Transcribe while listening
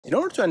In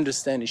order to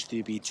understand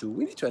HTTP2,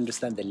 we need to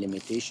understand the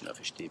limitation of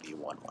HTTP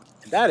 1.1.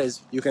 And that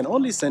is, you can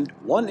only send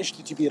one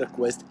HTTP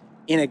request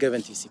in a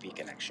given TCP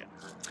connection.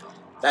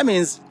 That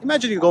means,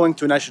 imagine you're going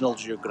to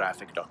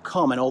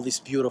nationalgeographic.com and all these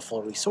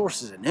beautiful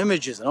resources and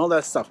images and all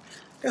that stuff.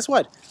 Guess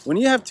what? When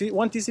you have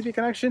one TCP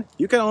connection,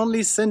 you can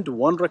only send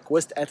one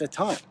request at a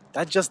time.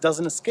 That just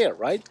doesn't scale,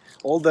 right?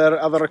 All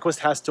the other requests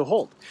has to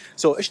hold.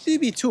 So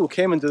HTTP2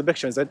 came into the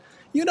picture and said,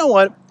 you know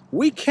what?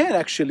 We can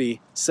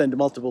actually send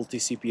multiple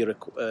TCP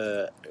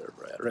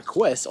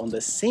requests on the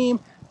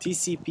same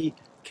TCP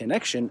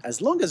connection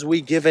as long as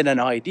we give it an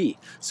ID.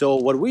 So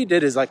what we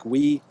did is like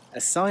we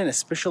assign a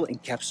special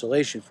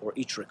encapsulation for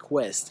each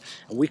request,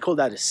 and we call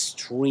that a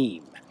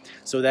stream,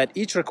 so that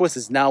each request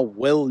is now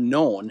well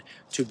known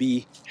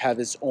to have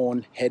its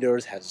own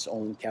headers, has its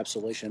own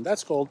encapsulation.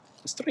 That's called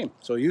a stream.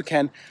 So you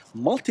can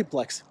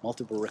multiplex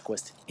multiple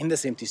requests in the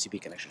same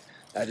TCP connection.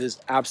 That is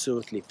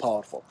absolutely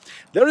powerful.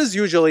 There is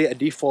usually a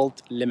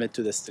default limit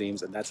to the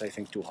streams, and that's I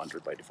think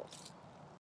 200 by default.